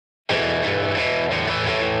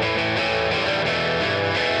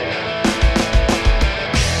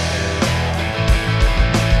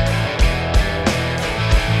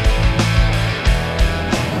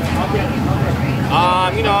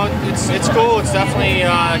it's cool. It's definitely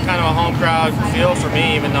kind of a home crowd feel for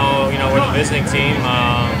me, even though we're the visiting team.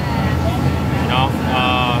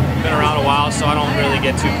 Been around a while, so I don't really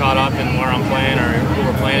get too caught up in where I'm playing or who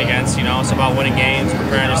we're playing against. It's about winning games,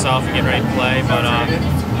 preparing yourself, and getting ready to play. But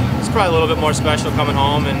it's probably a little bit more special coming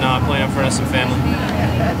home and playing in front of some family.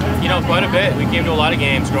 Quite a bit. We came to a lot of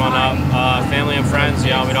games growing up. Family and friends.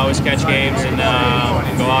 We'd always catch games and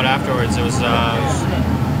go out afterwards. It was a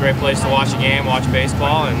great place to watch a game, watch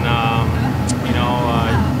baseball, and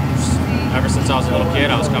ever since I was a little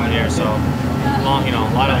kid, I was coming here. So a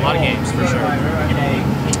lot of games for sure.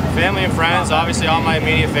 Family and friends, obviously all my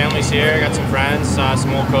immediate family's here. I got some friends,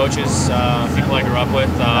 some old coaches, people I grew up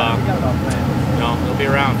with. They'll be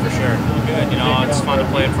around for sure. Good. It's fun to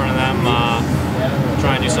play in front of them.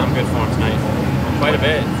 Try and do something good for them tonight. Quite a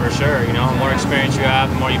bit for sure. The more experience you have,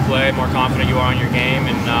 the more you play, the more confident you are in your game,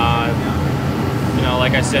 and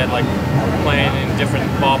like I said, like playing in different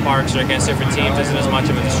ballparks or against different teams isn't as much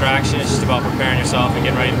of a distraction. It's just about preparing yourself and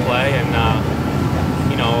getting ready to play. And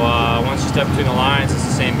once you step between the lines, it's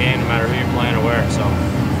the same game no matter who you're playing or where. So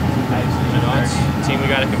it's a team we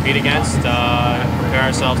got to compete against, prepare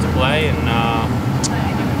ourselves to play, and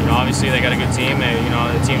obviously they got a good team. They,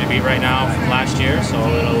 the team to beat right now from last year, so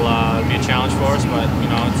it'll be a challenge for us. But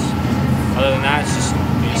it's other than that, it's just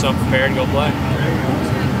be yourself prepared and go play.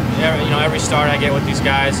 Every start I get with these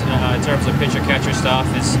guys in terms of pitcher-catcher stuff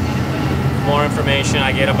is more information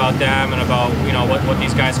I get about them and about what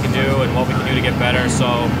these guys can do and what we can do to get better. So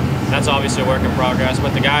that's obviously a work in progress.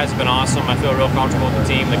 But the guys have been awesome. I feel real comfortable with the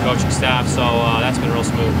team, the coaching staff. So that's been real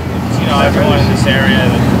smooth. Everyone in this area,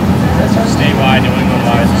 statewide, New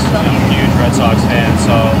England-wise, is a huge Red Sox fan.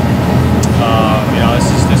 So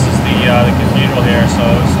this is the cathedral here. So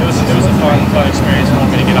it was a fun experience for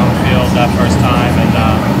me to get on the field that first time, and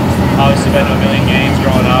obviously been to a million games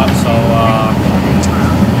growing up. So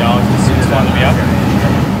it's fun to be out here.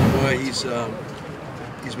 Boy,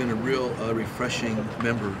 he's been a real refreshing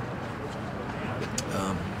member.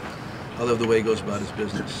 I love the way he goes about his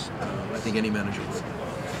business. I think any manager would.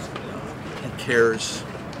 He cares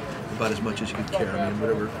about as much as you could care. I mean,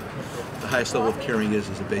 whatever the highest level of caring is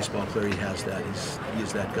as a baseball player, he has that. He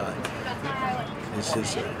is that guy.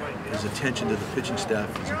 His attention to the pitching staff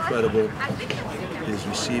is incredible. His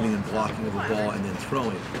receiving and blocking of the ball and then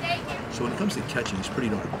throwing. So when it comes to catching, he's pretty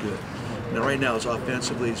darn good. Now right now,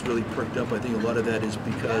 offensively, he's really perked up. I think a lot of that is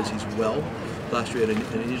because he's well. Last year he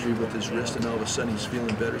had an injury with his wrist, and all of a sudden he's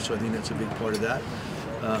feeling better. So I think that's a big part of that.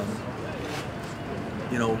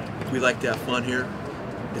 We like to have fun here.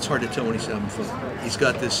 It's hard to tell when he's having fun. He's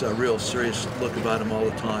got this real serious look about him all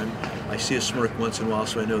the time. I see a smirk once in a while,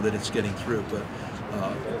 so I know that it's getting through. But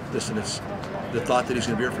listen, it's the thought that he's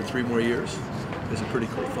going to be here for 3 more years is a pretty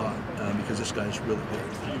cool thought because this guy is really good.